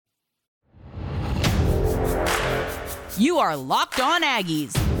You are Locked On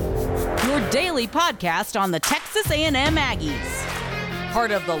Aggies, your daily podcast on the Texas A&M Aggies.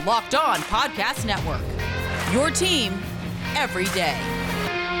 Part of the Locked On Podcast Network, your team every day.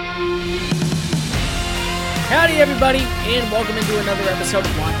 Howdy, everybody, and welcome into another episode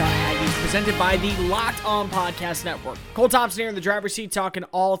of Locked On Aggies, presented by the Locked On Podcast Network. Cole Thompson here in the driver's seat, talking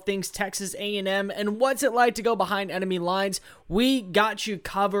all things Texas A&M, and what's it like to go behind enemy lines. We got you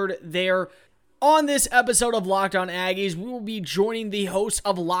covered there. On this episode of Locked On Aggies, we will be joining the host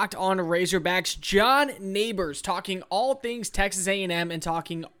of Locked On Razorbacks, John Neighbors, talking all things Texas A&M and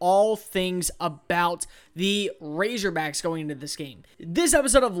talking all things about the Razorbacks going into this game. This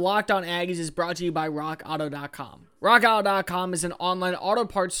episode of Locked On Aggies is brought to you by RockAuto.com. RockAuto.com is an online auto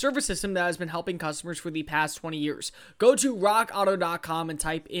parts service system that has been helping customers for the past 20 years. Go to RockAuto.com and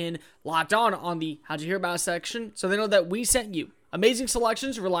type in Locked On the How'd You Hear About Us section so they know that we sent you. Amazing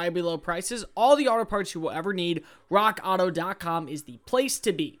selections, reliably low prices, all the auto parts you will ever need. RockAuto.com is the place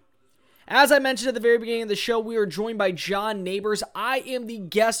to be. As I mentioned at the very beginning of the show, we are joined by John Neighbors. I am the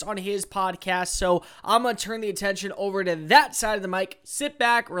guest on his podcast, so I'm going to turn the attention over to that side of the mic. Sit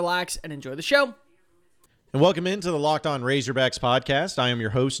back, relax, and enjoy the show. And welcome into the Locked On Razorbacks podcast. I am your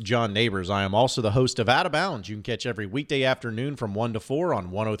host, John Neighbors. I am also the host of Out of Bounds. You can catch every weekday afternoon from 1 to 4 on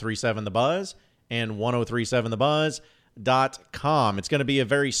 103.7 The Buzz and 103.7thebuzz.com. It's going to be a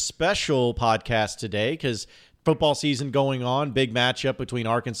very special podcast today because football season going on, big matchup between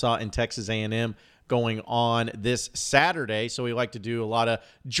Arkansas and Texas A&M going on this Saturday. So we like to do a lot of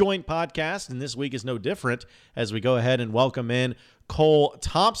joint podcasts, and this week is no different as we go ahead and welcome in Cole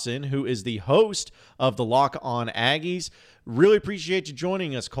Thompson, who is the host of the Lock On Aggies. Really appreciate you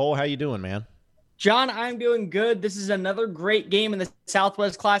joining us, Cole. How you doing, man? John, I'm doing good. This is another great game in the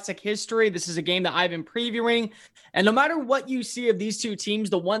Southwest Classic history. This is a game that I've been previewing. And no matter what you see of these two teams,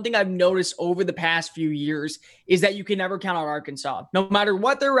 the one thing I've noticed over the past few years is that you can never count out Arkansas. No matter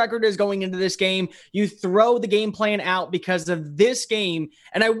what their record is going into this game, you throw the game plan out because of this game.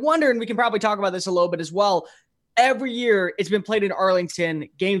 And I wonder, and we can probably talk about this a little bit as well, every year it's been played in Arlington,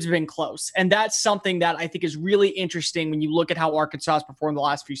 games have been close. And that's something that I think is really interesting when you look at how Arkansas has performed the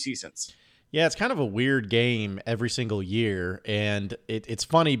last few seasons. Yeah, it's kind of a weird game every single year, and it's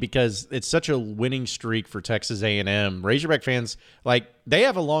funny because it's such a winning streak for Texas A&M. Razorback fans, they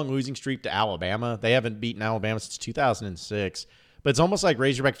have a long losing streak to Alabama. They haven't beaten Alabama since 2006, but it's almost like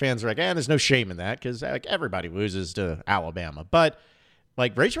Razorback fans are like, there's no shame in that because everybody loses to Alabama. But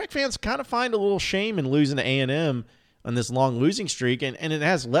Razorback fans kind of find a little shame in losing to A&M on this long losing streak, and it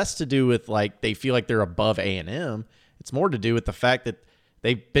has less to do with they feel like they're above A&M. It's more to do with the fact that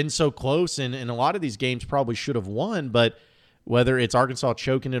they've been so close, and a lot of these games probably should have won, but whether it's Arkansas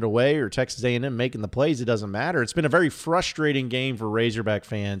choking it away or Texas A&M making the plays, it doesn't matter. It's been a very frustrating game for Razorback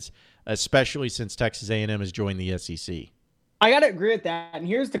fans, especially since Texas A&M has joined the SEC. I got to agree with that, and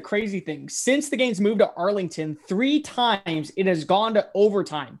here's the crazy thing. Since the game's moved to Arlington, 3 times it has gone to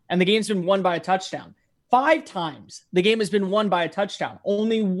overtime, and the game's been won by a touchdown. 5 times the game has been won by a touchdown.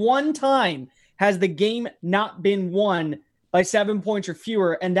 Only 1 time has the game not been won by 7 points or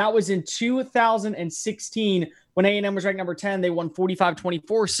fewer, and that was in 2016 when A&M was ranked number 10. They won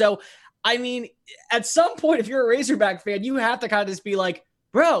 45-24. So, I mean, at some point, if you're a Razorback fan, you have to kind of just be like,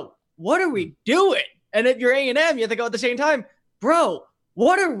 bro, what are we doing? And if you're A&M, you have to go at the same time, bro,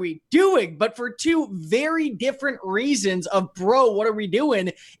 what are we doing? But for 2 very different reasons of, bro, what are we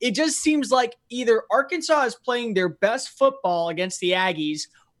doing? It just seems like either Arkansas is playing their best football against the Aggies,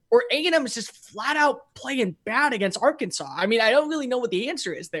 or A&M is just flat out playing bad against Arkansas. I mean, I don't really know what the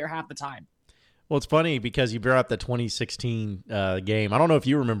answer is there half the time. Well, it's funny because you brought up the 2016 game. I don't know if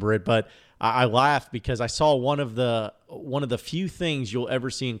you remember it, but I laughed because I saw one of the few things you'll ever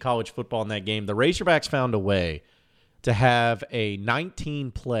see in college football in that game. The Razorbacks found a way to have a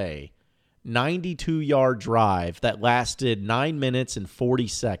 19-play, 92-yard drive that lasted 9 minutes and 40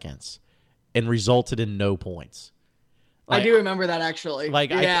 seconds and resulted in no points. I do remember that, actually.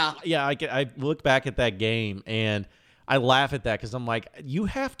 I look back at that game and I laugh at that because I'm like, you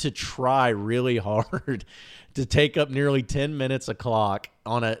have to try really hard to take up nearly 10 minutes a clock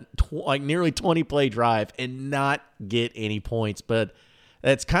on a nearly 20-play drive and not get any points. But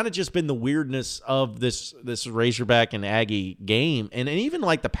that's kind of just been the weirdness of this Razorback and Aggie game, and even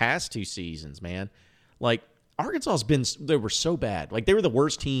the past 2 seasons, man. Arkansas's they were so bad. They were the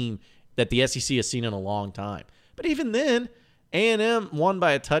worst team that the SEC has seen in a long time. But even then, A&M won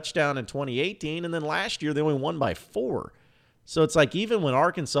by a touchdown in 2018, and then last year they only won by 4. So it's even when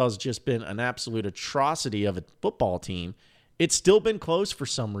Arkansas has just been an absolute atrocity of a football team, it's still been close for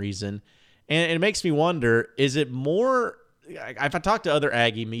some reason. And it makes me wonder, is it more I've talked to other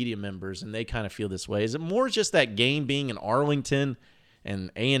Aggie media members, and they kind of feel this way. Is it more just that game being in Arlington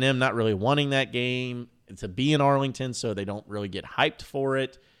and A&M not really wanting that game to be in Arlington, so they don't really get hyped for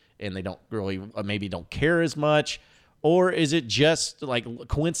it, and they don't really maybe don't care as much? Or is it just like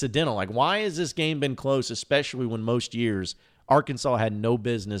coincidental? Like, why has this game been close, especially when most years Arkansas had no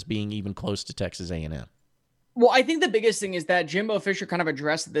business being even close to Texas A&M? Well, I think the biggest thing is that Jimbo Fisher kind of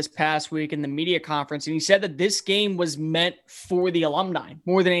addressed it this past week in the media conference, and he said that this game was meant for the alumni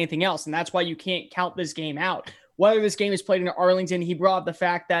more than anything else, and that's why you can't count this game out. Whether this game is played in Arlington, he brought up the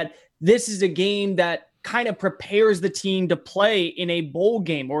fact that this is a game that kind of prepares the team to play in a bowl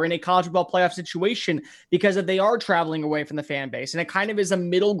game or in a college football playoff situation because if they are traveling away from the fan base. And it kind of is a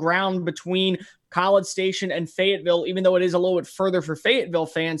middle ground between College Station and Fayetteville, even though it is a little bit further for Fayetteville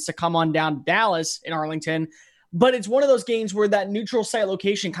fans to come on down to Dallas in Arlington. But it's one of those games where that neutral site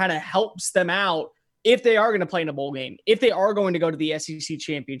location kind of helps them out if they are going to play in a bowl game, if they are going to go to the SEC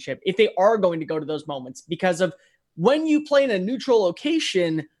championship, if they are going to go to those moments. Because of when you play in a neutral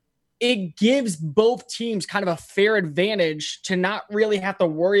location, it gives both teams kind of a fair advantage to not really have to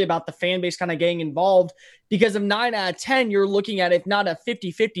worry about the fan base kind of getting involved, because of 9 out of 10, you're looking at, if not a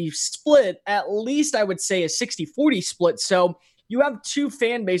 50-50 split, at least I would say a 60-40 split. So you have two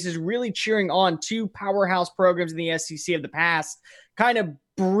fan bases really cheering on two powerhouse programs in the SEC of the past, kind of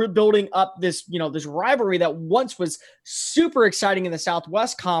building up this, this rivalry that once was super exciting in the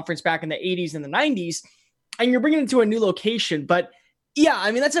Southwest Conference back in the 80s and the 90s, and you're bringing it to a new location. But yeah,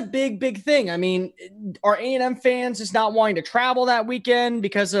 I mean, that's a big, big thing. I mean, are A&M fans just not wanting to travel that weekend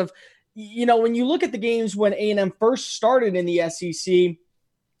because of, when you look at the games when A&M first started in the SEC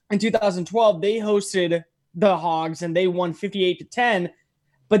in 2012, they hosted the Hogs and they won 58-10.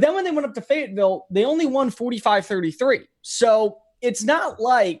 But then when they went up to Fayetteville, they only won 45-33. So it's not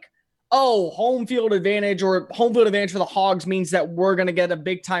like, home field advantage or home field advantage for the Hogs means that we're going to get a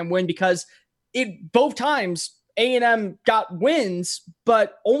big time win, because both times A&M got wins,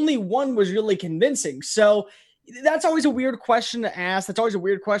 but only one was really convincing. So that's always a weird question to ask. That's always a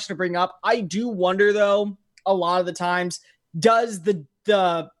weird question to bring up. I do wonder, though, a lot of the times, does the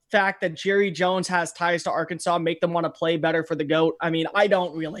fact that Jerry Jones has ties to Arkansas make them want to play better for the GOAT? I mean, I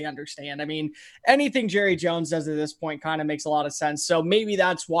don't really understand. I mean, anything Jerry Jones does at this point kind of makes a lot of sense. So maybe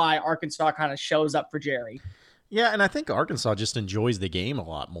that's why Arkansas kind of shows up for Jerry. Yeah, and I think Arkansas just enjoys the game a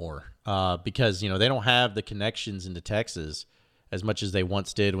lot more because, they don't have the connections into Texas as much as they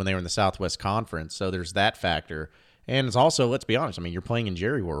once did when they were in the Southwest Conference. So there's that factor. And it's also, let's be honest, I mean, you're playing in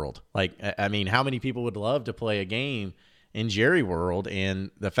Jerry World. Like, I mean, how many people would love to play a game in Jerry World?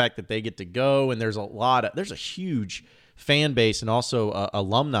 And the fact that they get to go, and there's a huge fan base and also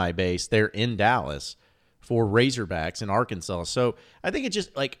alumni base there in Dallas for Razorbacks in Arkansas. So I think it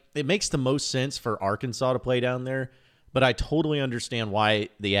just, it makes the most sense for Arkansas to play down there, but I totally understand why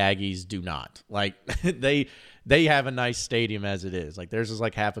the Aggies do not. Like, they have a nice stadium as it is. Like, theirs is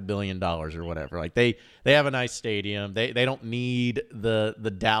like $500 million or whatever. Like, they have a nice stadium. They don't need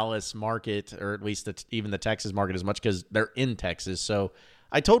the Dallas market, or at least even the Texas market, as much, because they're in Texas. So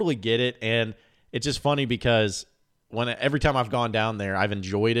I totally get it, and it's just funny because every time I've gone down there, I've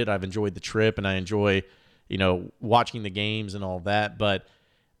enjoyed it. I've enjoyed the trip, and I enjoy watching the games and all that. But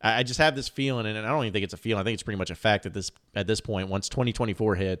I just have this feeling, and I don't even think it's a feeling. I think it's pretty much a fact at this point, once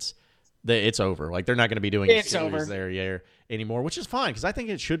 2024 hits, it's over. Like, they're not going to be doing a series there anymore, which is fine, because I think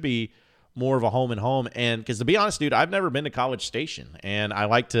it should be more of a home and home. And because, to be honest, dude, I've never been to College Station, and I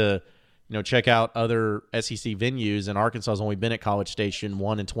like to check out other SEC venues, and Arkansas has only been at College Station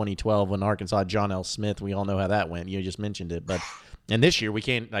one in 2012 when Arkansas had John L. Smith. We all know how that went. You just mentioned it, but. And this year,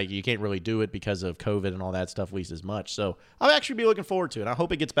 you can't really do it because of COVID and all that stuff, at least as much. So I'll actually be looking forward to it. I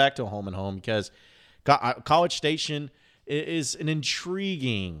hope it gets back to a home and home, because College Station is an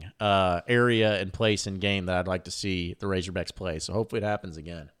intriguing area and place and game that I'd like to see the Razorbacks play. So hopefully it happens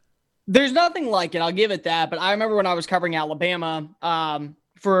again. There's nothing like it, I'll give it that. But I remember when I was covering Alabama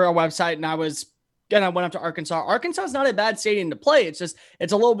for a website, and I went up to Arkansas. Arkansas is not a bad stadium to play. It's just,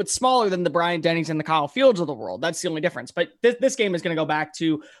 it's a little bit smaller than the Bryant-Dennings and the Kyle Fields of the world. That's the only difference. But this game is going to go back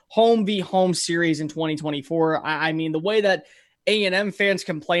to home v. home series in 2024. I mean, the way that A&M fans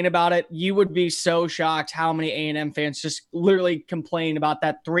complain about it, you would be so shocked how many A&M fans just literally complain about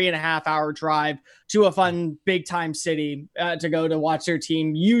that 3.5-hour drive to a fun big-time city to go to watch their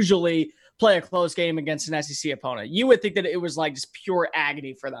team usually play a close game against an SEC opponent. You would think that it was like just pure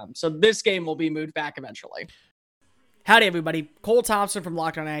agony for them. So this game will be moved back eventually. Howdy, everybody. Cole Thompson from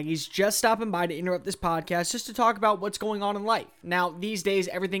Locked On Aggies, just stopping by to interrupt this podcast just to talk about what's going on in life. Now, these days,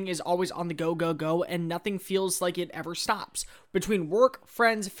 everything is always on the go, and nothing feels like it ever stops. Between work,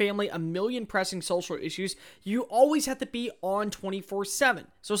 friends, family, a million pressing social issues, you always have to be on 24/7.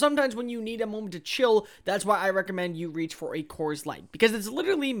 So sometimes when you need a moment to chill, that's why I recommend you reach for a Coors Light, because it's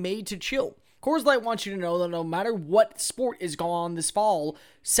literally made to chill. Coors Light wants you to know that no matter what sport is going on this fall,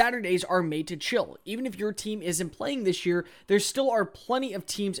 Saturdays are made to chill. Even if your team isn't playing this year, there still are plenty of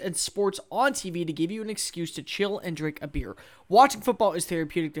teams and sports on TV to give you an excuse to chill and drink a beer. Watching football is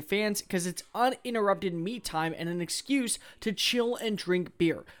therapeutic to fans because it's uninterrupted me time and an excuse to chill and drink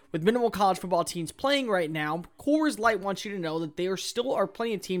beer. With minimal college football teams playing right now, Coors Light wants you to know that there still are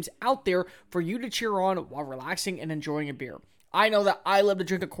plenty of teams out there for you to cheer on while relaxing and enjoying a beer. I know that I love to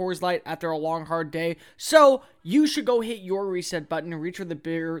drink a Coors Light after a long, hard day, so you should go hit your reset button and reach for the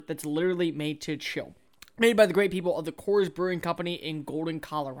beer that's literally made to chill. Made by the great people of the Coors Brewing Company in Golden,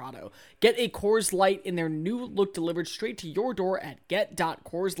 Colorado. Get a Coors Light in their new look delivered straight to your door at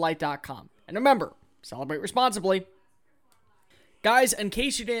get.coorslight.com. And remember, celebrate responsibly. Guys, in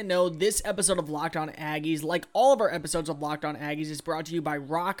case you didn't know, this episode of Locked On Aggies, like all of our episodes of Locked On Aggies, is brought to you by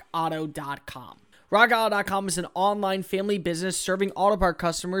rockauto.com. RockAuto.com is an online family business serving auto part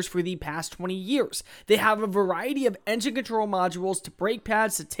customers for the past 20 years. They have a variety of engine control modules to brake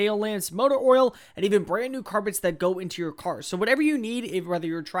pads to tail lamps, motor oil, and even brand new carpets that go into your car. So whatever you need, whether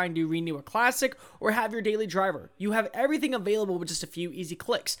you're trying to renew a classic or have your daily driver, you have everything available with just a few easy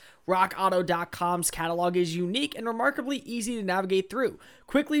clicks. RockAuto.com's catalog is unique and remarkably easy to navigate through.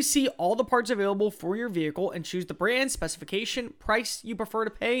 Quickly see all the parts available for your vehicle and choose the brand, specification, price you prefer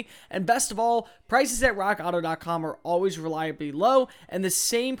to pay, and best of all, prices at RockAuto.com are always reliably low, and the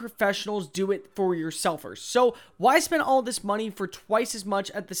same professionals do it for yourselfers. So why spend all this money for twice as much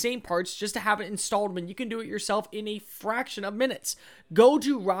at the same parts just to have it installed when you can do it yourself in a fraction of minutes? Go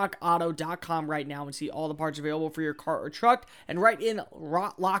to RockAuto.com right now and see all the parts available for your car or truck, and write in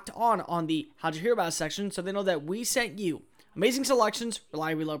Locked On the How'd You Hear About Us section so they know that we sent you. Amazing selections,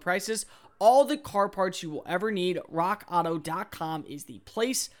 reliably low prices, all the car parts you will ever need. RockAuto.com is the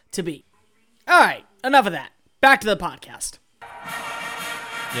place to be. All right, enough of that. Back to the podcast.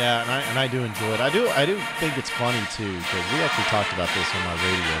 Yeah, and I do enjoy it. I do think it's funny too, because we actually talked about this on my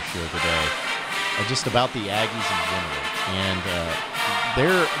radio show today, just about the Aggies in general, and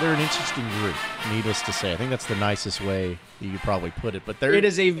they're an interesting group. Needless to say, I think that's the nicest way you could probably put it. But it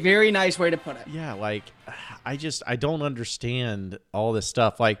is a very nice way to put it. Yeah, like I don't understand all this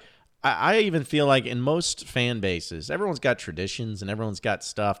stuff. Like I even feel like in most fan bases, everyone's got traditions and everyone's got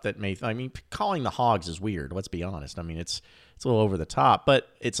stuff that calling the Hogs is weird. Let's be honest. I mean, it's a little over the top, but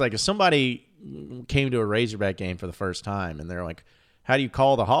it's like if somebody came to a Razorback game for the first time and they're like, how do you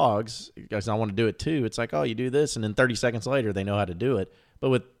call the Hogs? Because I want to do it too. It's like, oh, you do this, and then 30 seconds later, they know how to do it.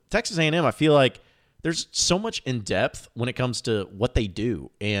 But with Texas A&M, I feel like there's so much in depth when it comes to what they do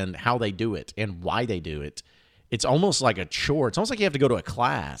and how they do it and why they do it. It's almost like a chore. It's almost like you have to go to a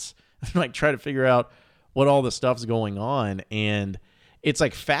class and like try to figure out what all the stuff's going on. And it's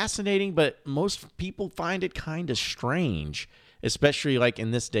like fascinating, but most people find it kind of strange, especially like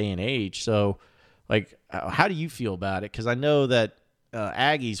in this day and age. So like, how do you feel about it? Because I know that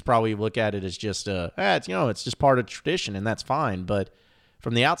Aggies probably look at it as just it's just part of tradition, and that's fine. But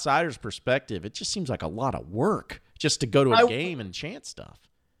from the outsider's perspective, it just seems like a lot of work just to go to a game and chant stuff.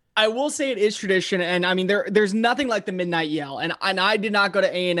 I will say it is tradition, and I mean there's nothing like the midnight yell. And I did not go to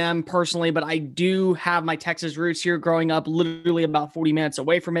A&M personally, but I do have my Texas roots here. Growing up, literally about 40 minutes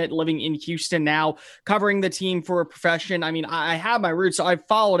away from it, living in Houston now, covering the team for a profession. I mean, I have my roots, so I've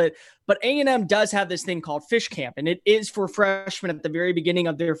followed it. But A&M does have this thing called Fish Camp, and it is for freshmen at the very beginning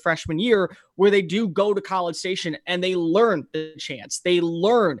of their freshman year, where they do go to College Station and they learn the chants. They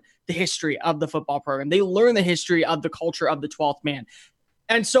learn the history of the football program. They learn the history of the culture of the 12th man.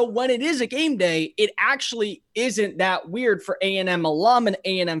 And so when it is a game day, it actually isn't that weird for A&M alum and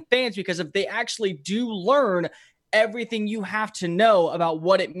A&M fans, because if they actually do learn everything you have to know about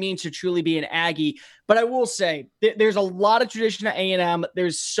what it means to truly be an Aggie. But I will say there's a lot of tradition at A&M.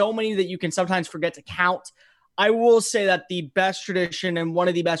 There's so many that you can sometimes forget to count. I will say that the best tradition and one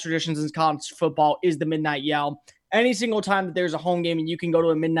of the best traditions in college football is the midnight yell. Any single time that there's a home game and you can go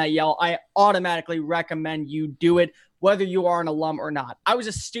to a midnight yell, I automatically recommend you do it, whether you are an alum or not. I was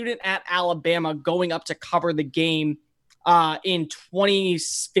a student at Alabama going up to cover the game in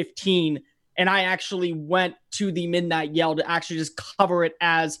 2015, and I actually went to the midnight yell to actually just cover it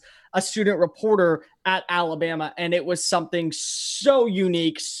as a student reporter at Alabama, and it was something so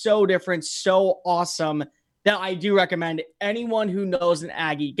unique, so different, so awesome. that I do recommend anyone who knows an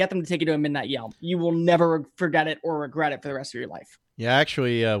Aggie, get them to take it to a midnight yell. You will never forget it or regret it for the rest of your life. Yeah,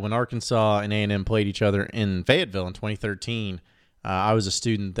 actually, when Arkansas and A&M played each other in Fayetteville in 2013, I was a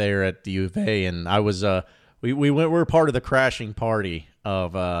student there at the U of A, and I was we were part of the crashing party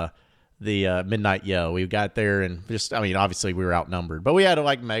of the midnight yell. We got there and obviously we were outnumbered, but we had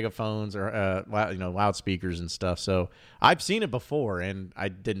like megaphones or loudspeakers and stuff. So I've seen it before, and I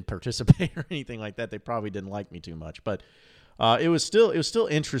didn't participate or anything like that. They probably didn't like me too much, but it was still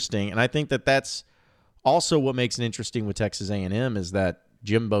interesting, and I think that's also what makes it interesting with Texas A&M is that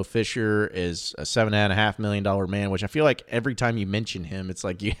Jimbo Fisher is a $7.5 million man, which I feel like every time you mention him, it's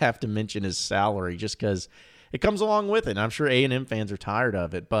like you have to mention his salary just because it comes along with it. And I'm sure A&M fans are tired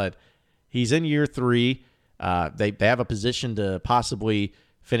of it, but he's in year 3. They have a position to possibly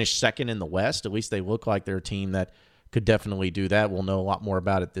finish second in the West. At least they look like they're a team that could definitely do that. We'll know a lot more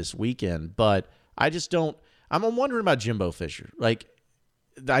about it this weekend. But I'm wondering about Jimbo Fisher. Like,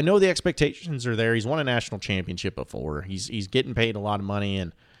 I know the expectations are there. He's won a national championship before. He's getting paid a lot of money,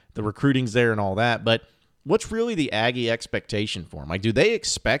 and the recruiting's there and all that. But what's really the Aggie expectation for him? Like, do they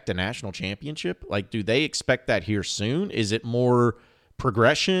expect a national championship? Like, do they expect that here soon? Is it more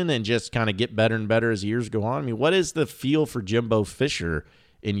progression and just kind of get better and better as years go on? I mean, what is the feel for Jimbo Fisher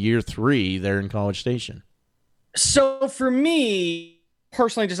in year 3 there in College Station? So for me,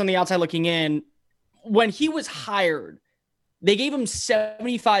 personally, just on the outside looking in, when he was hired, they gave him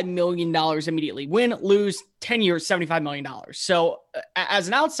 $75 million immediately. Win, lose, 10 years, $75 million. So as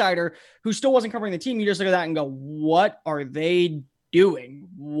an outsider who still wasn't covering the team, you just look at that and go, what are they doing?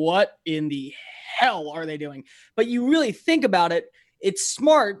 What in the hell are they doing? But you really think about it, it's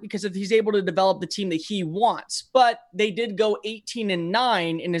smart because if he's able to develop the team that he wants. But they did go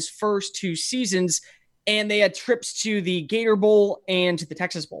 18-9 in his first 2 seasons, and they had trips to the Gator Bowl and to the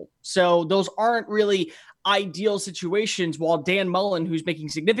Texas Bowl. So those aren't really ideal situations, while Dan Mullen, who's making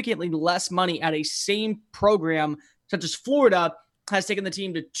significantly less money at a same program such as Florida, has taken the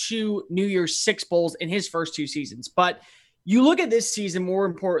team to 2 New Year's Six Bowls in his first 2 seasons. But you look at this season, more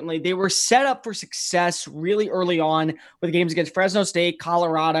importantly, they were set up for success really early on with games against Fresno State,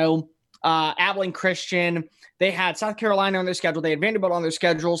 Colorado, Abilene Christian. They had South Carolina on their schedule. They had Vanderbilt on their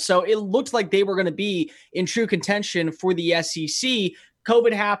schedule. So it looked like they were going to be in true contention for the SEC.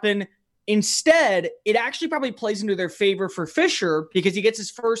 COVID happened. Instead, it actually probably plays into their favor for Fisher because he gets his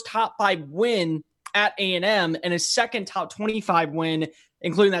first top 5 win at A&M and his second top 25 win,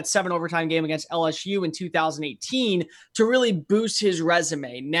 including that 7 overtime game against LSU in 2018, to really boost his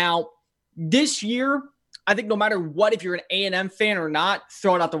resume. Now, this year, I think no matter what, if you're an A&M fan or not,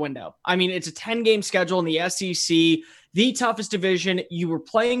 throw it out the window. I mean, it's a 10-game schedule in the SEC, the toughest division. You were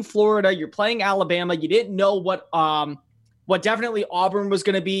playing Florida, you're playing Alabama. You didn't know what definitely Auburn was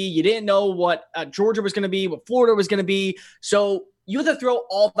going to be. You didn't know what Georgia was going to be, what Florida was going to be. So you have to throw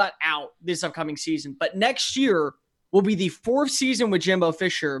all that out this upcoming season. But next year will be the 4th season with Jimbo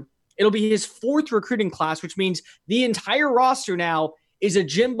Fisher. It'll be his 4th recruiting class, which means the entire roster now is a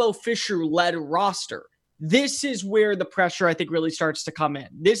Jimbo Fisher-led roster. This is where the pressure, I think, really starts to come in.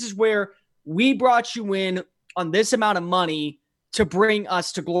 This is where we brought you in on this amount of money to bring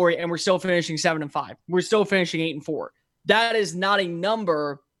us to glory, and we're still finishing 7-5. We're still finishing 8-4. That is not a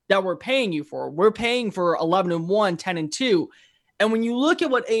number that we're paying you for. We're paying for 11-1, 10-2. And when you look at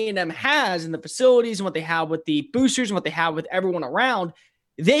what A&M has in the facilities and what they have with the boosters and what they have with everyone around,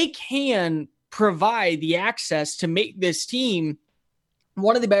 they can provide the access to make this team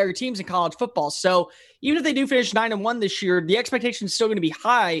one of the better teams in college football. So even if they do finish 9-1 this year, the expectation is still going to be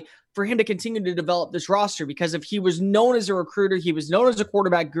high for him to continue to develop this roster, because if he was known as a recruiter, he was known as a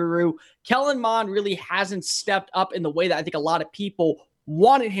quarterback guru, Kellen Mond really hasn't stepped up in the way that I think a lot of people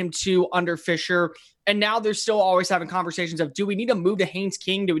wanted him to under Fisher. And now they're still always having conversations of, do we need to move to Haynes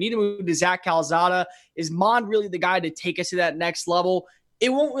King? Do we need to move to Zach Calzada? Is Mond really the guy to take us to that next level? It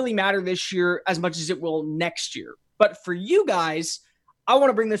won't really matter this year as much as it will next year. But for you guys, I want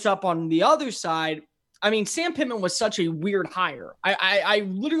to bring this up on the other side. I mean, Sam Pittman was such a weird hire. I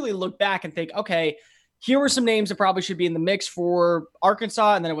literally look back and think, okay, here were some names that probably should be in the mix for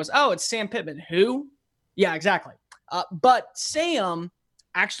Arkansas. And then it was, it's Sam Pittman. Who? Yeah, exactly. But Sam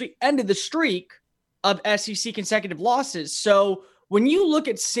actually ended the streak of SEC consecutive losses. So when you look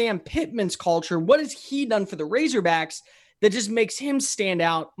at Sam Pittman's culture, what has he done for the Razorbacks that just makes him stand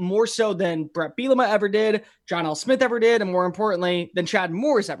out more so than Brett Bielema ever did, John L. Smith ever did, and more importantly, than Chad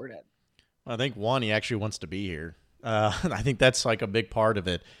Morris ever did? I think, one, he actually wants to be here. I think that's like a big part of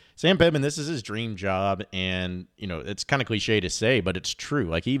it. Sam Pittman, this is his dream job, and, you know, it's kind of cliche to say, but it's true.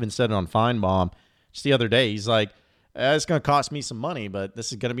 Like, he even said it on Feinbaum just the other day. He's like, it's going to cost me some money, but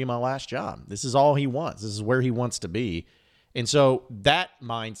this is going to be my last job. This is all he wants. This is where he wants to be. And so that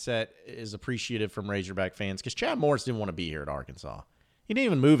mindset is appreciative from Razorback fans because Chad Morris didn't want to be here at Arkansas. He didn't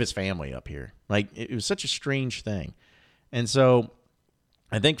even move his family up here. Like, it was such a strange thing. And so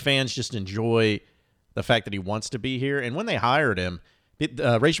I think fans just enjoy the fact that he wants to be here. And when they hired him,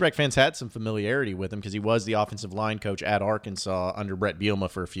 Razorback fans had some familiarity with him because he was the offensive line coach at Arkansas under Brett Bielema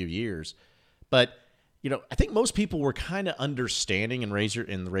for a few years. But, I think most people were kind of understanding in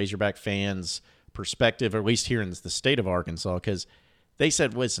the Razorback fans' perspective, or at least here in the state of Arkansas, because they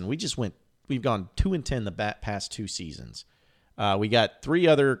said, listen, we've gone 2-10 the past 2 seasons. We got 3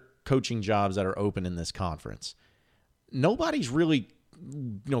 other coaching jobs that are open in this conference. Nobody's really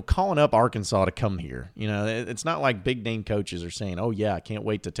calling up Arkansas to come here. It's not like big name coaches are saying, oh yeah, I can't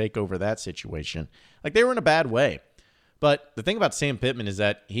wait to take over that situation. Like, they were in a bad way. But the thing about Sam Pittman is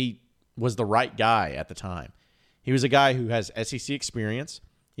that he was the right guy at the time. He was a guy who has SEC experience.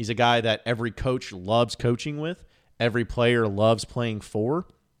 He's a guy that every coach loves coaching with. Every player loves playing for.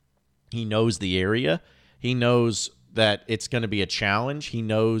 He knows the area. He knows that it's going to be a challenge. He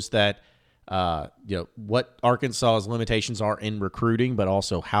knows that what Arkansas's limitations are in recruiting, but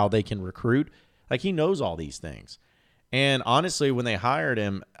also how they can recruit. Like, he knows all these things. And honestly, when they hired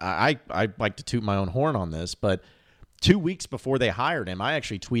him, I like to toot my own horn on this, but 2 weeks before they hired him, I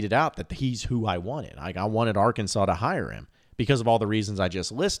actually tweeted out that he's who I wanted. Like, I wanted Arkansas to hire him because of all the reasons I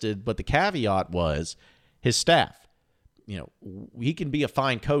just listed. But the caveat was his staff. He can be a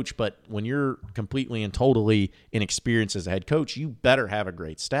fine coach, but when you're completely and totally inexperienced as a head coach, you better have a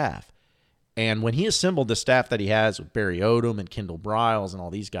great staff. And when he assembled the staff that he has with Barry Odom and Kendall Briles and all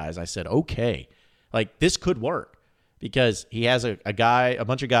these guys, I said, okay, like, this could work because he has a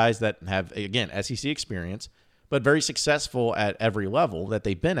bunch of guys that have, again, SEC experience, but very successful at every level that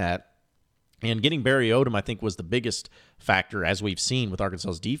they've been at. And getting Barry Odom, I think, was the biggest factor, as we've seen with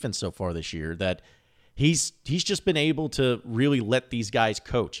Arkansas's defense so far this year, that he's just been able to really let these guys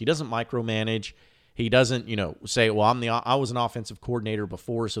coach. He doesn't micromanage. He doesn't, say, well, I was an offensive coordinator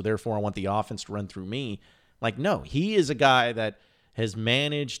before, so therefore I want the offense to run through me. Like, no, he is a guy that has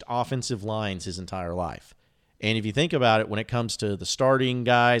managed offensive lines his entire life. And if you think about it, when it comes to the starting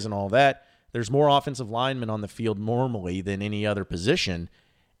guys and all that, there's more offensive linemen on the field normally than any other position,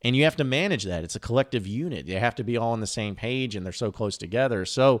 and you have to manage that. It's a collective unit. They have to be all on the same page, and they're so close together.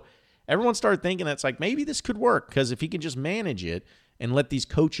 So everyone started thinking that's like, maybe this could work, because if he can just manage it and let these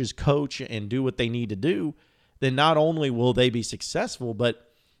coaches coach and do what they need to do, then not only will they be successful,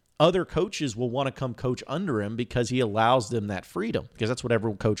 but other coaches will want to come coach under him because he allows them that freedom, because that's what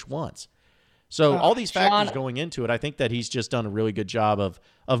every coach wants. So all these factors going into it, I think that he's just done a really good job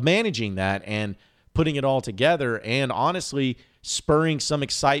of managing that and putting it all together, and honestly spurring some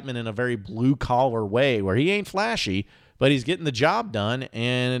excitement in a very blue-collar way where he ain't flashy, but he's getting the job done.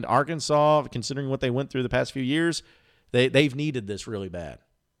 And Arkansas, considering what they went through the past few years, they've needed this really bad.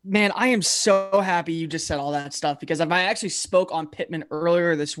 Man, I am so happy you just said all that stuff, because I actually spoke on Pittman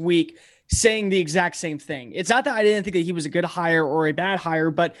earlier this week saying the exact same thing. It's not that I didn't think that he was a good hire or a bad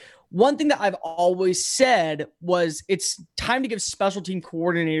hire, but one thing that I've always said was it's time to give special team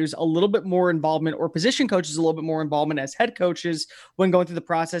coordinators a little bit more involvement, or position coaches a little bit more involvement as head coaches when going through the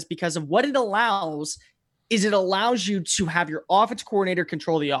process, because of what it allows is it allows you to have your offense coordinator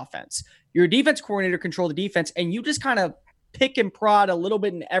control the offense, your defense coordinator control the defense, and you just kind of pick and prod a little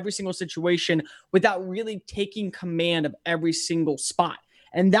bit in every single situation without really taking command of every single spot.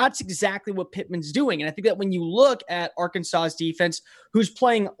 And that's exactly what Pittman's doing. And I think that when you look at Arkansas's defense, who's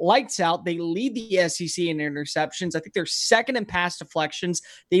playing lights out, they lead the SEC in interceptions. I think they're second in pass deflections.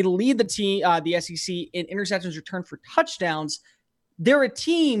 They lead the SEC in interceptions returned for touchdowns. They're a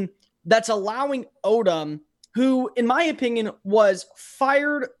team that's allowing Odom, who, in my opinion, was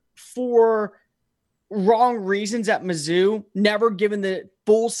fired for wrong reasons at Mizzou, never given the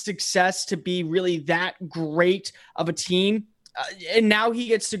full success to be really that great of a team. And now he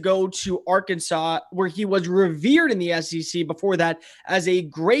gets to go to Arkansas, where he was revered in the SEC before that as a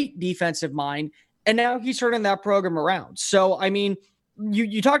great defensive mind. And now he's turning that program around. So, I mean,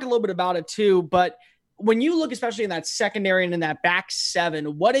 you talked a little bit about it too, but when you look, especially in that secondary and in that back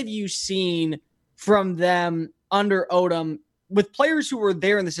seven, what have you seen from them under Odom with players who were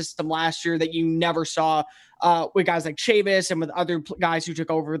there in the system last year that you never saw with guys like Chavis and with other guys who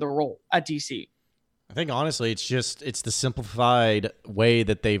took over the role at DC? I think, honestly, it's the simplified way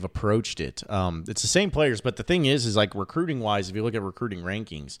that they've approached it. It's the same players, but the thing is like recruiting-wise, if you look at recruiting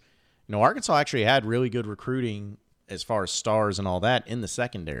rankings, Arkansas actually had really good recruiting as far as stars and all that in the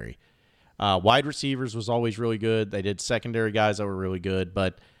secondary. Wide receivers was always really good. They did secondary guys that were really good,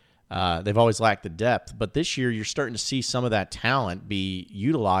 but They've always lacked the depth, but this year you're starting to see some of that talent be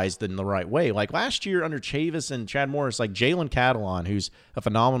utilized in the right way. Like last year under Chavis and Chad Morris, like Jalen Catalon, who's a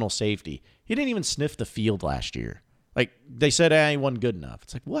phenomenal safety, he didn't even sniff the field last year. Like they said, he wasn't good enough.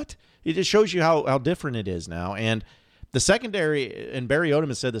 It's like, what? It just shows you how different it is now. And the secondary, and Barry Odom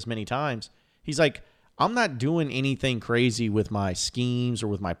has said this many times, he's like, I'm not doing anything crazy with my schemes or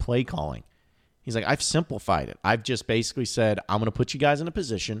with my play calling. He's like, I've simplified it. I've just basically said, I'm going to put you guys in a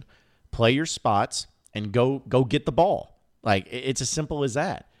position, play your spots, and go get the ball. Like, it's as simple as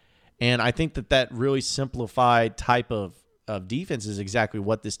that. And I think that really simplified type of defense is exactly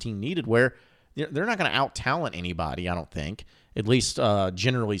what this team needed, where they're not going to out-talent anybody, I don't think, at least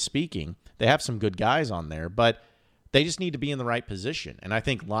generally speaking. They have some good guys on there, but they just need to be in the right position. And I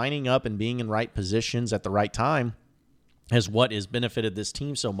think lining up and being in right positions at the right time is what has benefited this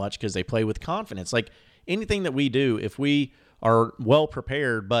team so much, because they play with confidence. Like anything that we do, if we are well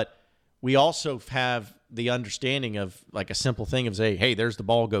prepared, but we also have the understanding of like a simple thing of say, hey, there's the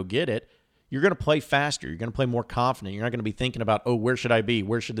ball, go get it. You're going to play faster. You're going to play more confident. You're not going to be thinking about, oh, where should I be?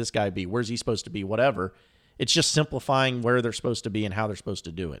 Where should this guy be? Where's he supposed to be? Whatever. It's just simplifying where they're supposed to be and how they're supposed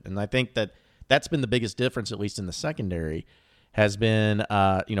to do it. And I think that that's been the biggest difference, at least in the secondary, has been,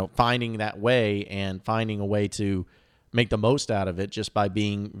 finding that way and finding a way to make the most out of it just by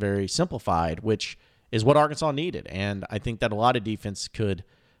being very simplified, which is what Arkansas needed. And I think that a lot of defense could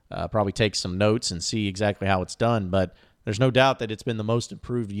probably take some notes and see exactly how it's done. But there's no doubt that it's been the most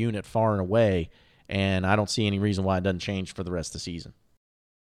improved unit far and away, and I don't see any reason why it doesn't change for the rest of the season.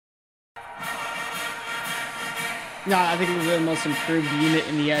 No, I think it was the most improved unit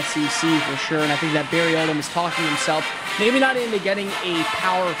in the SEC for sure, and I think that Barry Odom is talking himself maybe not into getting a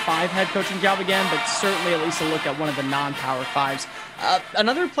Power 5 head coaching job again, but certainly at least a look at one of the non-Power 5s.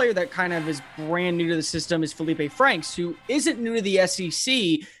 Another player that kind of is brand new to the system is Felipe Franks, who isn't new to the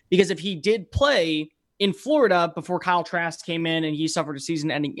SEC, because if he did play in Florida before Kyle Trask came in and he suffered a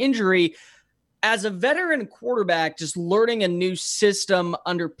season-ending injury, as a veteran quarterback, just learning a new system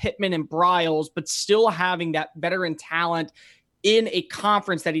under Pittman and Briles, but still having that veteran talent in a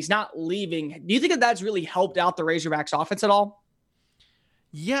conference that he's not leaving, do you think that that's really helped out the Razorbacks offense at all?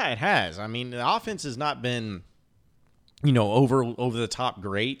 Yeah, it has. I mean, the offense has not been, over the top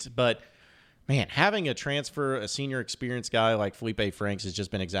great, but man, having a senior experienced guy like Felipe Franks has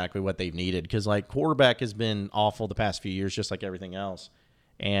just been exactly what they've needed, because like quarterback has been awful the past few years, just like everything else.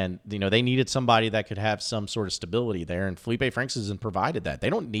 And, they needed somebody that could have some sort of stability there. And Felipe Franks hasn't provided that. They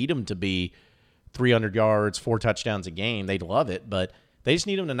don't need him to be 300 yards, 4 touchdowns a game. They'd love it, but they just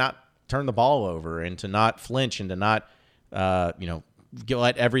need him to not turn the ball over and to not flinch and to not,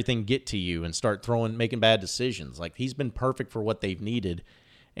 let everything get to you and start making bad decisions. Like, he's been perfect for what they've needed.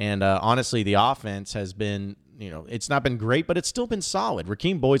 And honestly, the offense has been, it's not been great, but it's still been solid.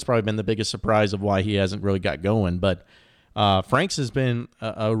 Rakeem Boyd's probably been the biggest surprise of why he hasn't really got going, but Franks has been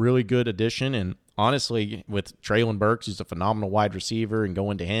a really good addition, and honestly, with Treylon Burks, who's a phenomenal wide receiver, and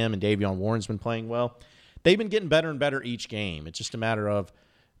going to him, and Davion Warren's been playing well, they've been getting better and better each game. It's just a matter of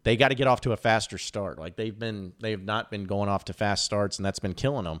they got to get off to a faster start. Like they have not been going off to fast starts, and that's been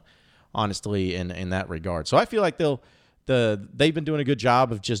killing them, honestly, in that regard. So I feel like they've been doing a good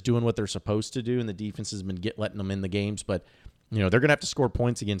job of just doing what they're supposed to do, and the defense has been letting them in the games. But they're going to have to score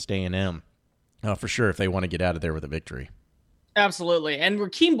points against A&M for sure if they want to get out of there with a victory. Absolutely. And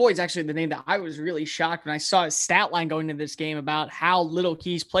Rakeem Boyd's actually the name that I was really shocked when I saw his stat line going into this game about how little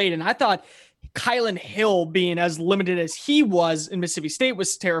he's played. And I thought Kylan Hill being as limited as he was in Mississippi State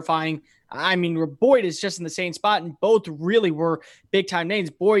was terrifying. I mean, Boyd is just in the same spot, and both really were big-time names.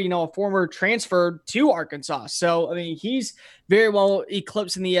 Boyd, a former transfer to Arkansas. So, I mean, he's very well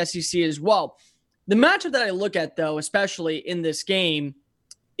eclipsed in the SEC as well. The matchup that I look at, though, especially in this game,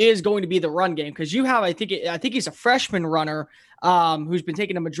 is going to be the run game, because you have, I think he's a freshman runner who's been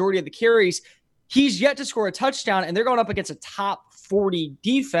taking a majority of the carries. He's yet to score a touchdown, and they're going up against a top 40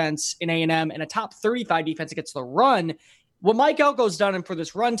 defense in A&M and a top 35 defense against the run. What Mike Elko's done for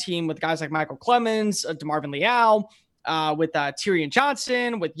this run team with guys like Michael Clemens, DeMarvin Leal, with Tyrion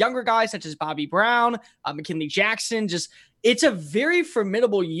Johnson, with younger guys such as Bobby Brown, McKinley Jackson, it's a very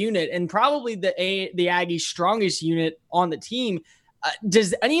formidable unit, and probably the Aggies' strongest unit on the team.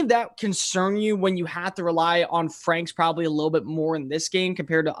 Does any of that concern you when you have to rely on Franks probably a little bit more in this game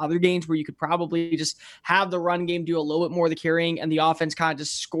compared to other games where you could probably just have the run game do a little bit more of the carrying and the offense kind of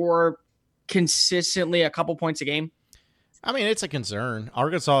just score consistently a couple points a game? I mean, it's a concern.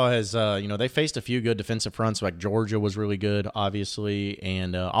 Arkansas has, they faced a few good defensive fronts. Like Georgia was really good, obviously,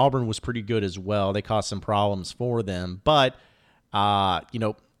 and Auburn was pretty good as well. They caused some problems for them, but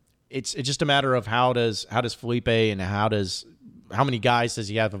it's just a matter of how does Felipe and how does how many guys does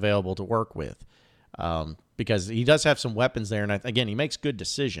he have available to work with? Because he does have some weapons there, and again, he makes good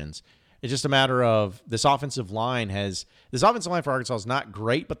decisions. It's just a matter of this offensive line for Arkansas is not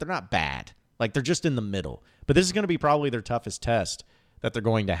great, but they're not bad. Like, they're just in the middle. But this is going to be probably their toughest test that they're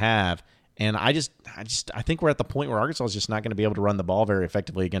going to have. And I think we're at the point where Arkansas is just not going to be able to run the ball very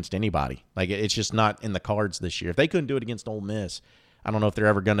effectively against anybody. Like, it's just not in the cards this year. If they couldn't do it against Ole Miss, I don't know if they're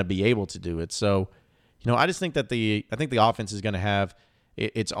ever going to be able to do it. So, I just think that the offense is going to have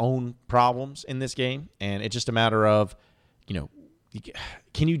its own problems in this game, and it's just a matter of,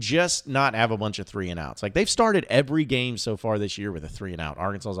 can you just not have a bunch of 3-and-outs? Like, they've started every game so far this year with a 3-and-out.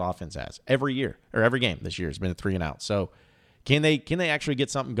 Arkansas's offense has every game this year has been a 3-and-out. So can they actually get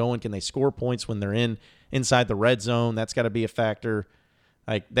something going? Can they score points when they're inside the red zone? That's got to be a factor.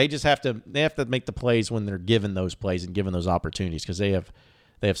 Like, they have to make the plays when they're given those plays and given those opportunities, because they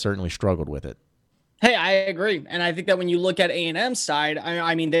have certainly struggled with it. Hey, I agree. And I think that when you look at A&M's side,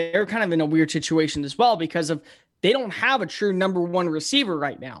 I mean, they're kind of in a weird situation as well, because they don't have a true number one receiver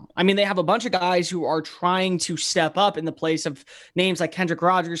right now. I mean, they have a bunch of guys who are trying to step up in the place of names like Kendrick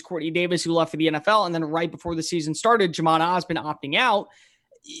Rogers, Courtney Davis, who left for the NFL. And then right before the season started, Jamon Osborne opting out.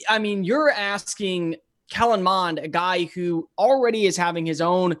 I mean, you're asking Kellen Mond, a guy who already is having his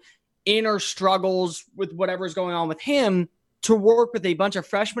own inner struggles with whatever's going on with him, to work with a bunch of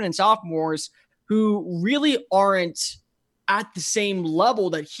freshmen and sophomores who really aren't at the same level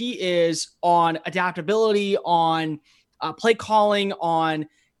that he is on adaptability, on play calling, on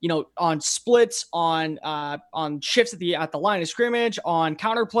splits, on shifts at the line of scrimmage, on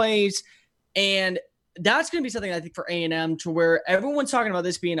counter plays. And that's going to be something I think for A&M, to where everyone's talking about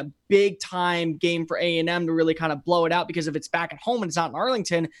this being a big time game for A&M to really kind of blow it out, because if it's back at home and it's not in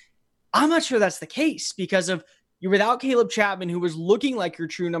Arlington, I'm not sure that's the case, because of you're without Caleb Chapman, who was looking like your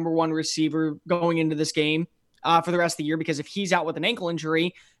true number one receiver going into this game for the rest of the year, because if he's out with an ankle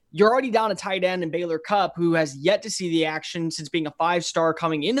injury, you're already down a tight end in Baylor Cupp, who has yet to see the action since being a 5-star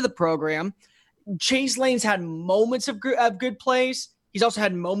coming into the program. Chase Lane's had moments of good plays. He's also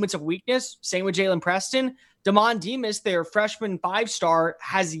had moments of weakness. Same with Jalen Preston. Damon Demas, their freshman 5-star,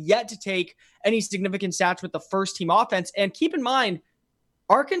 has yet to take any significant stats with the first team offense. And keep in mind,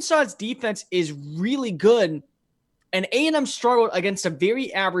 Arkansas's defense is really good, and A&M struggled against a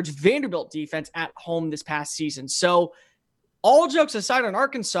very average Vanderbilt defense at home this past season. So all jokes aside on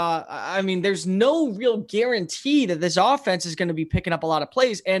Arkansas, I mean, there's no real guarantee that this offense is going to be picking up a lot of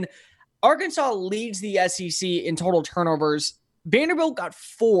plays. And Arkansas leads the SEC in total turnovers. Vanderbilt got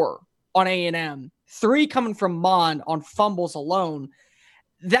 4 on A&M, 3 coming from Mond on fumbles alone.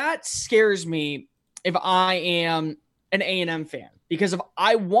 That scares me if I am an A&M fan, because if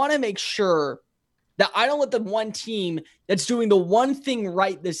I want to make sure that I don't let the one team that's doing the one thing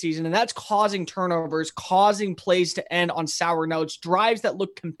right this season, and that's causing turnovers, causing plays to end on sour notes, drives that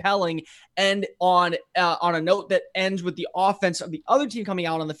look compelling, and on a note that ends with the offense of the other team coming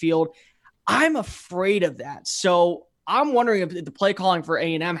out on the field. I'm afraid of that. So I'm wondering if the play calling for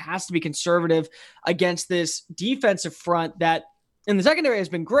A&M has to be conservative against this defensive front that in the secondary has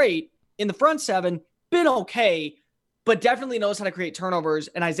been great. In the front seven, been okay, but definitely knows how to create turnovers.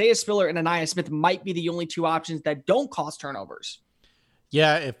 And Isaiah Spiller and Anaya Smith might be the only 2 options that don't cause turnovers.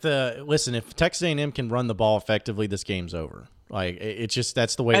 Yeah, if Texas A&M can run the ball effectively, this game's over. Like, it's just,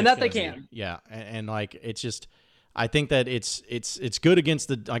 that's the way. And that they can. Yeah, and like, it's just, I think that it's good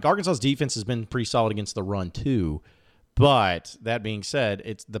against Arkansas's defense has been pretty solid against the run too. But that being said,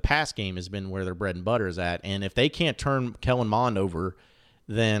 it's the pass game has been where their bread and butter is at. And if they can't turn Kellen Mond over,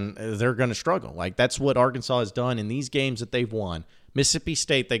 then they're going to struggle. Like, that's what Arkansas has done in these games that they've won. Mississippi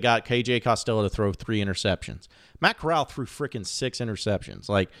State, they got KJ Costello to throw 3 interceptions. Matt Corral threw freaking 6 interceptions.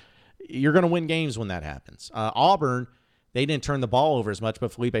 Like, you're going to win games when that happens. Auburn, they didn't turn the ball over as much,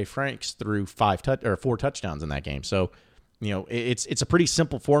 but Felipe Franks threw 4 touchdowns in that game. So, it's a pretty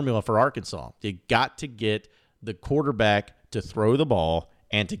simple formula for Arkansas. You got to get the quarterback to throw the ball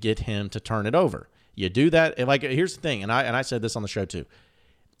and to get him to turn it over. You do that. Like, here's the thing, and I said this on the show too.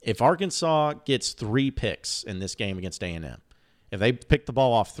 If Arkansas gets 3 picks in this game against A&M, if they pick the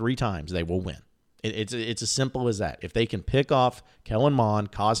ball off 3 times, they will win. It's as simple as that. If they can pick off Kellen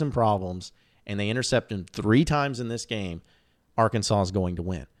Mond, cause him problems, and they intercept him 3 times in this game, Arkansas is going to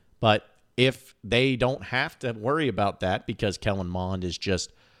win. But if they don't have to worry about that because Kellen Mond is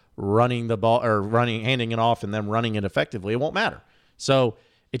just running the ball or handing it off and then running it effectively, it won't matter. So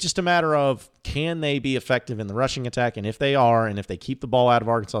it's just a matter of, can they be effective in the rushing attack? And if they are, and if they keep the ball out of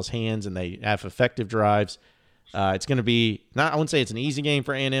Arkansas's hands and they have effective drives, it's going to be, I wouldn't say it's an easy game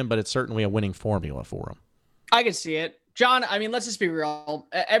for A&M, but it's certainly a winning formula for them. I can see it. John, I mean, let's just be real.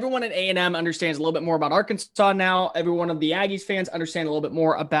 Everyone at A&M understands a little bit more about Arkansas now. Every one of the Aggies fans understand a little bit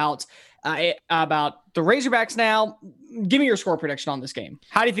more about the Razorbacks now. Give me your score prediction on this game.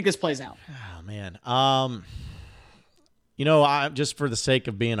 How do you think this plays out? Oh, man. I just for the sake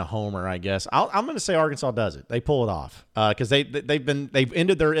of being a homer, I guess I'm going to say Arkansas does it. They pull it off because they've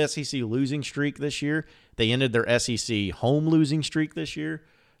ended their SEC losing streak this year. They ended their SEC home losing streak this year.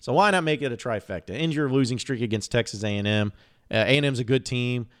 So why not make it a trifecta? End your losing streak against Texas A&M. A&M's a good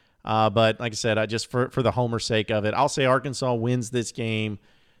team, but like I said, I just for the homer sake of it, I'll say Arkansas wins this game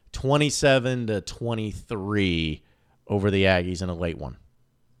 27-23 over the Aggies in a late one.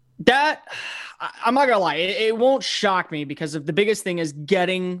 That, I'm not going to lie, it won't shock me because of the biggest thing is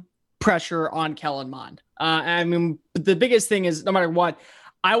getting pressure on Kellen Mond. I mean, the biggest thing is no matter what,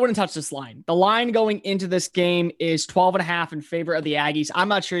 I wouldn't touch this line. The line going into this game is 12.5 in favor of the Aggies. I'm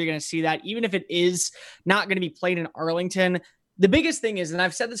not sure you're going to see that, even if it is not going to be played in Arlington. The biggest thing is, and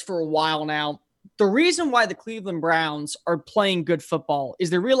I've said this for a while now, the reason why the Cleveland Browns are playing good football is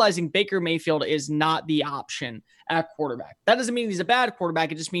they're realizing Baker Mayfield is not the option at quarterback. That doesn't mean he's a bad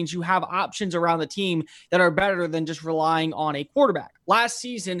quarterback. It just means you have options around the team that are better than just relying on a quarterback. Last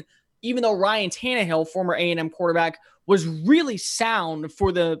season, even though Ryan Tannehill, former A&M quarterback, was really sound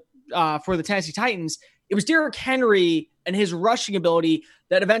for the Tennessee Titans, it was Derrick Henry and his rushing ability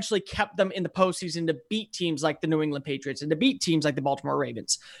that eventually kept them in the postseason to beat teams like the New England Patriots and to beat teams like the Baltimore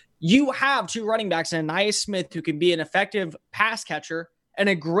Ravens. You have two running backs in Ainias Smith who can be an effective pass catcher and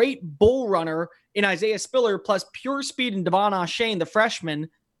a great bull runner in Isaiah Spiller, plus pure speed in Devon Achane, the freshman,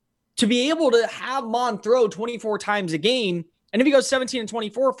 to be able to have Mond throw 24 times a game. And if he goes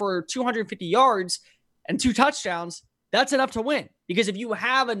 17-24 for 250 yards and 2 touchdowns, that's enough to win. Because if you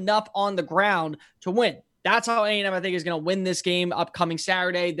have enough on the ground to win, that's how A&M, I think, is going to win this game upcoming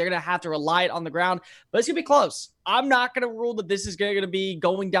Saturday. They're going to have to rely it on the ground, but it's going to be close. I'm not going to rule that this is going to be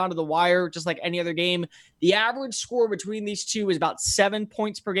going down to the wire just like any other game. The average score between these two is about 7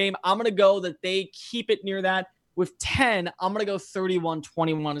 points per game. I'm going to go that they keep it near that. With 10, I'm going to go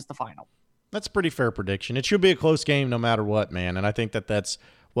 31-21 is the final. That's a pretty fair prediction. It should be a close game no matter what, man, and I think that's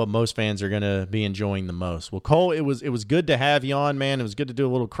what most fans are going to be enjoying the most. Well, Cole, it was good to have you on, man. It was good to do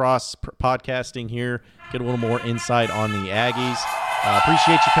a little cross podcasting here, get a little more insight on the Aggies.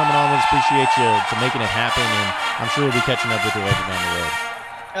 Appreciate you coming on with us. Appreciate you to making it happen, and I'm sure we'll be catching up with you later down the road.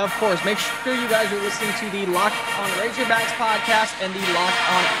 Of course. Make sure you guys are listening to the Locked on Razorbacks podcast and the Locked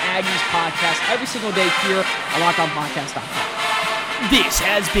on Aggies podcast every single day here on LockedOnPodcast.com. This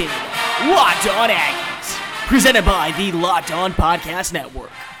has been Locked on Aggies, presented by the Locked on Podcast Network.